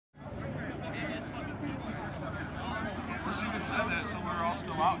said that, so we're all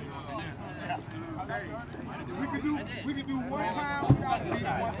still out here. We could do one time without beating,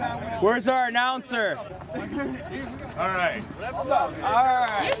 one time without. Where's our announcer? All right.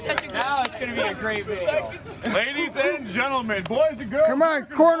 Now it's gonna be a great video. Ladies and gentlemen, boys and girls, Come on,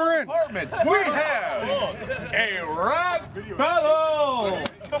 corner in. apartments, we have a rap battle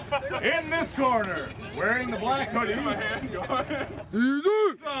in this corner, wearing the black hoodie. The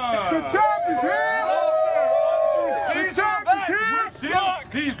champ is here! The champ is here!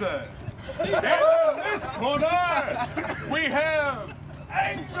 CZA. And in this corner, we have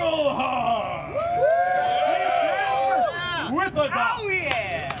Engelhardt with a dot. Oh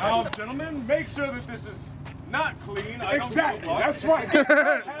yeah! Now, gentlemen, make sure that this is not clean. I don't Exactly, give a fuck. that's right.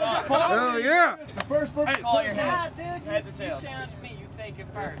 Hell yeah! The first person. Call your head. Dude, Heads or tails? you challenge me, you take it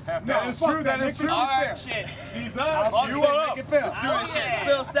first. That is true. That is true. Alright, shit. CZA, you are up. Let's do this shit.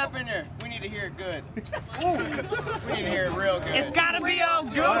 Phil, step in there. We need to hear it good. We need to hear it real good. It's gotta be all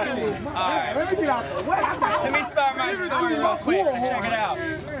good. Alright. Let me get out the way. Let me start my story real quick. Check it out.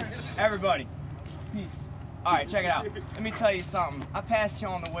 Everybody. Peace. Alright, check it out. Let me tell you something. I passed you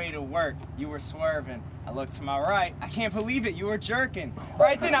on the way to work. You were swerving. I looked to my right. I can't believe it. You were jerking.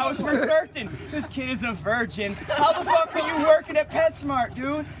 Right then, I was for certain. This kid is a virgin. How the fuck are you working at PetSmart,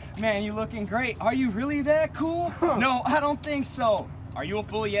 dude? Man, you looking great. Are you really that cool? No, I don't think so. Are you a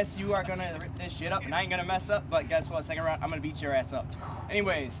fool? Yes, you are gonna rip this shit up, and I ain't gonna mess up, but guess what? Second round, I'm gonna beat your ass up.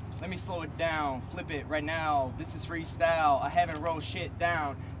 Anyways, let me slow it down. Flip it right now. This is freestyle. I haven't wrote shit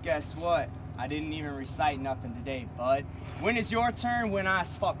down. Guess what? I didn't even recite nothing today, bud. When it's your turn, when I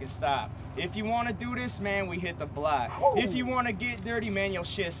fucking stop. If you want to do this, man, we hit the block. If you want to get dirty, man, your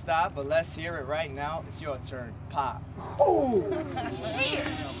shit stop. But let's hear it right now. It's your turn. Pop.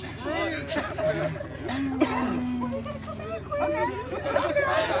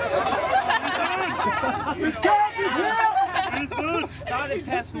 Started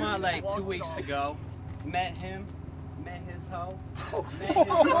PetSmart like 2 weeks ago. Met him, met his hoe,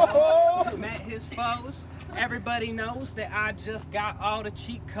 met his foes. Everybody knows that I just got all the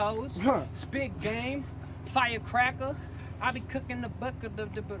cheat codes. Spit game, firecracker. I be cooking the bucket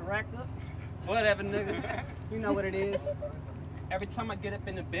of the baraka. Whatever, nigga. You know what it is. Every time I get up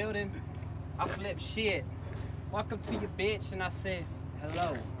in the building, I flip shit. Walk up to your bitch and I say,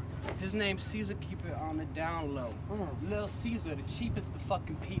 hello. His name's Caesar, keep it on the down low. Little Caesar, the cheapest of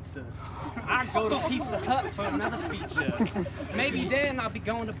fucking pizzas. I go to Pizza Hut for another feature. Maybe then I'll be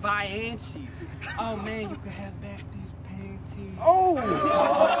going to buy Anchies. Oh man, you can have back these panties.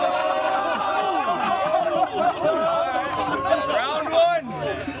 Round one.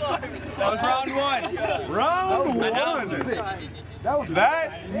 That was round one. Round one. That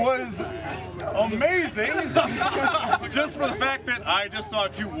was amazing. Just for the fact that I just saw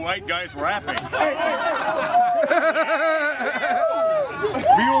two white guys rapping.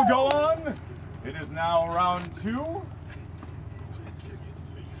 We will go on. It is now round two.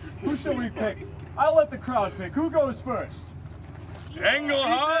 Who shall we pick? I'll let the crowd pick. Who goes first?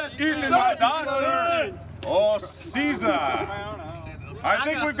 Engelhardt, Ethan, my doctor, or CZA? I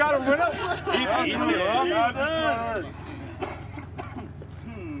think we've got a winner. Ethan, you're up.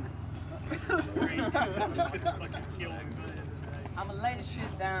 I'ma lay the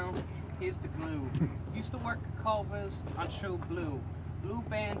shit down. Here's the glue. Used to work at Culver's on True Blue. Blue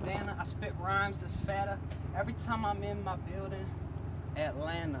bandana, I spit rhymes that's fatter. Every time I'm in my building,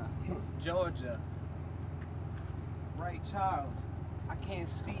 Atlanta, Georgia, Ray Charles, I can't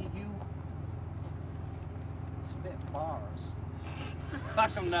see you. Spit bars.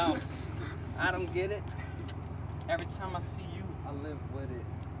 Fuck 'em now. I don't get it. Every time I see you, I live with it.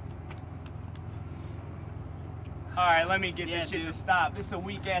 Alright, let me get this shit to stop. This is a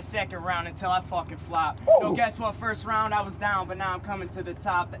weak ass second round until I fucking flop. So guess what? First round I was down, but now I'm coming to the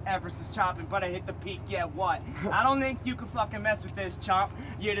top. The Everest is chopping, but I hit the peak. Yeah, what? I don't think you can fucking mess with this chump.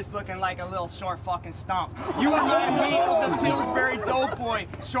 You're just looking like a little short fucking stump. You remind me of the Pillsbury Doughboy,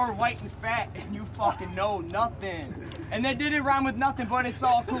 short, white, and fat, and you fucking know nothing. And they didn't rhyme with nothing, but it's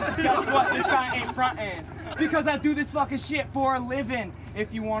all cool. Cause guess what? This guy ain't frontin'. Because I do this fucking shit for a living.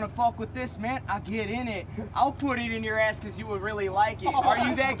 If you wanna fuck with this, man, I'll get in it. I'll put it in your ass cause you would really like it. Are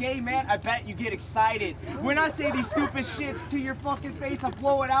you that gay, man? I bet you get excited. When I say these stupid shits to your fucking face, I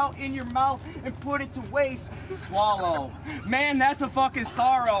blow it out in your mouth and put it to waste. Swallow. Man, that's a fucking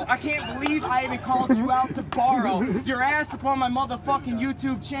sorrow. I can't believe I even called you out to borrow your ass upon my motherfucking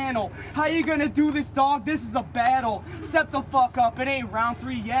YouTube channel. How you gonna do this, dog? This is a battle. Step the fuck up, it ain't round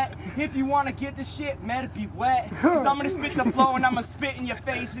 3 yet. If you wanna get the shit, man, it be wet. Cause I'm gonna spit the flow and I'ma spit in your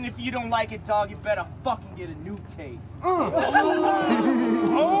face. And if you don't like it, dog, you better fucking get a new taste.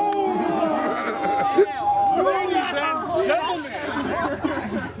 Ladies and gentlemen.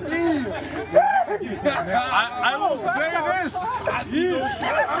 I will say this.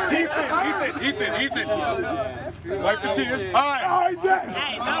 Ethan. Wipe the tears. All right.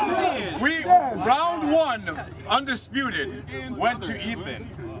 Hey, no tears. Round 1, undisputed, went to Ethan.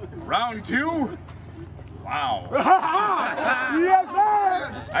 Round 2, wow. Yes,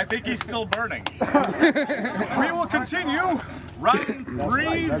 sir. I think he's still burning. We will continue. Round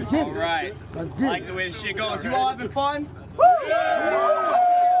 3. All right. I like the way this shit goes. You all having fun?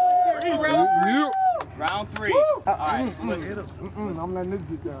 Round 3. All right, so listen. I'm letting this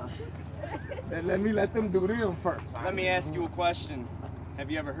get done. Let them do them first. Let me ask you a question. Have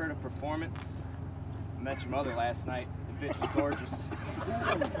you ever heard of performance? I met your mother last night. The bitch was gorgeous.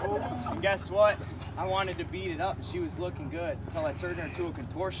 And guess what? I wanted to beat it up. She was looking good until I turned her into a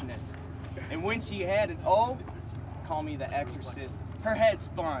contortionist. And when she had an O, call me the exorcist. Her head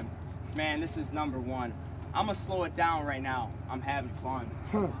spun. Man, this is number 1. I'm gonna slow it down right now. I'm having fun.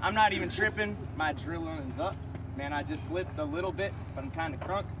 I'm not even tripping. My adrenaline's up. Man, I just slipped a little bit, but I'm kind of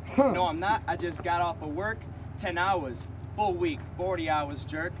crunk. No, I'm not. I just got off of work. 10 hours. Full week. 40 hours,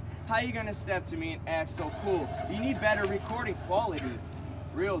 jerk. How you gonna step to me and act so cool? You need better recording quality.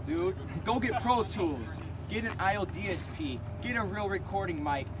 Real, dude. Go get Pro Tools. Get an IO DSP. Get a real recording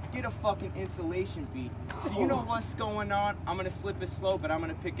mic. Get a fucking installation beat. So you know what's going on? I'm gonna slip it slow, but I'm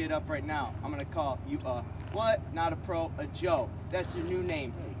gonna pick it up right now. I'm gonna call you what? Not a pro, a Joe. That's your new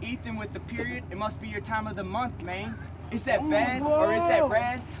name. Ethan with the period. It must be your time of the month, man. Is that bad or is that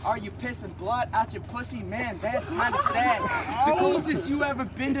rad? Are you pissing blood out your pussy? Man, that's kind of sad. The closest you ever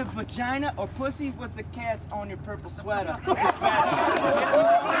been to vagina or pussy was the cats on your purple sweater.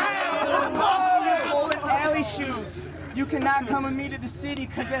 Golden alley shoes. You cannot come with me to the city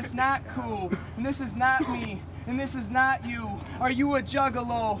because that's not cool. And this is not me. And this is not you. Are you a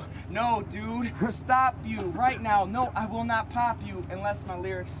juggalo? No, dude. Stop you right now. No, I will not pop you unless my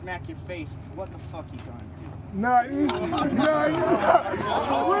lyrics smack your face. What the fuck you gonna do? Nothing. Real.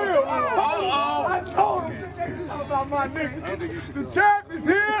 I told him about my nigga. The champ is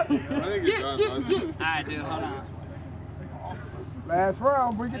here. I think it's done. Alright, dude, hold on. Last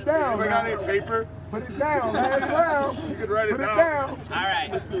round, bring it down. We got any paper? Put it down. Last round. You could write it Put it down. down.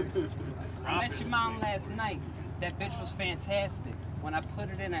 Alright. I met your mom last night. That bitch was fantastic. When I put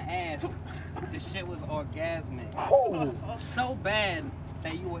it in her ass, the shit was orgasmic. Oh. So bad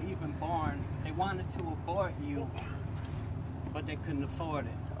that you were even born. They wanted to abort you, but they couldn't afford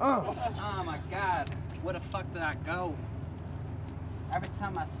it. Oh my God, where the fuck did I go? Every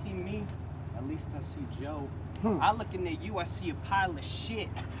time I see me, at least I see Joe. I looking at you, I see a pile of shit.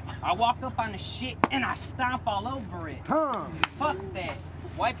 I walk up on the shit and I stomp all over it. Fuck that.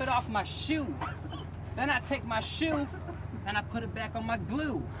 Wipe it off my shoe. Then I take my shoe and I put it back on my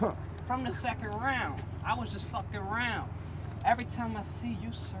glue. From the second round, I was just fucking around. Every time I see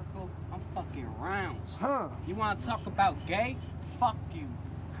you circle, I'm fucking rounds. You wanna talk about gay? Fuck you.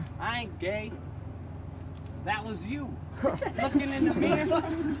 I ain't gay. That was you. Looking in the mirror,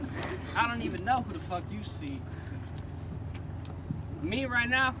 I don't even know who the fuck you see. Me right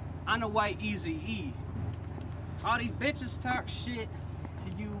now, I'm the white Eazy-E. All these bitches talk shit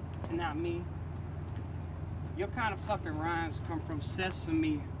to you, to not me. Your kind of fucking rhymes come from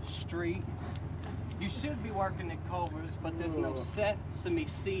Sesame Street. You should be working at Culver's, but there's no sesame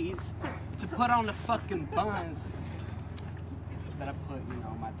seeds to put on the fucking buns that I put, you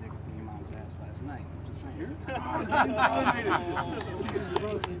know, my dick in your mom's ass last night. I'm just saying.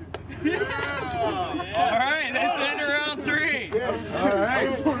 All right, that's the end of round 3. All right,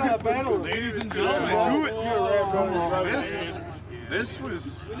 ladies and gentlemen, do it. This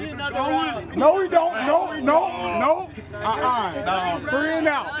was. No, we don't. No. 3 and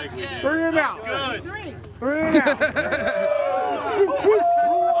out. 3 and out. Good. 3 and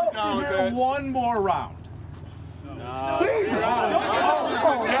out. One more round. I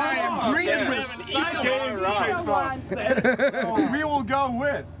am green with we will go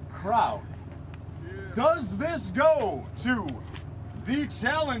with crowd. Does this go to the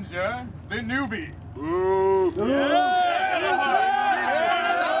challenger, the newbie? Ooh.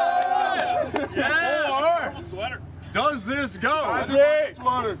 Yeah. Or does this go to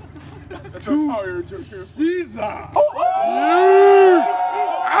CZA?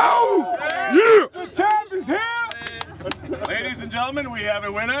 The champ is here. Ladies and gentlemen, we have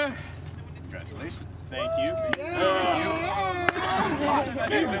a winner. Congratulations. Thank you.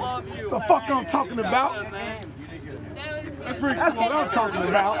 The fuck I'm talking about? That's what I'm talking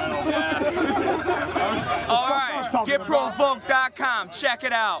about. All right, get PRoVoKeD.com. Check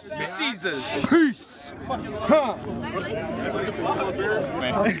it out. CZA. Peace.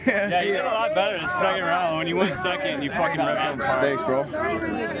 Yeah, you did a lot better in the second round. When you went second, you fucking ripped them apart. Thanks, bro.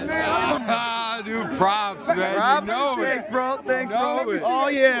 gotta do props, man. Props? You know Thanks, it. bro. Thanks, Know bro. it. Oh,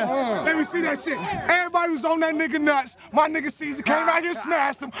 yeah. Let me see that shit. Everybody was on that nigga nuts. My nigga CZA came out here,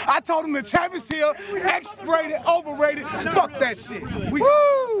 smashed him. I told him the champ is here. X-rated, overrated. Fuck that shit.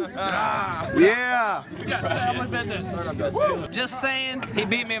 Woo! Yeah. Just saying, he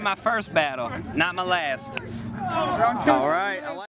beat me in my first battle, not my last. All right.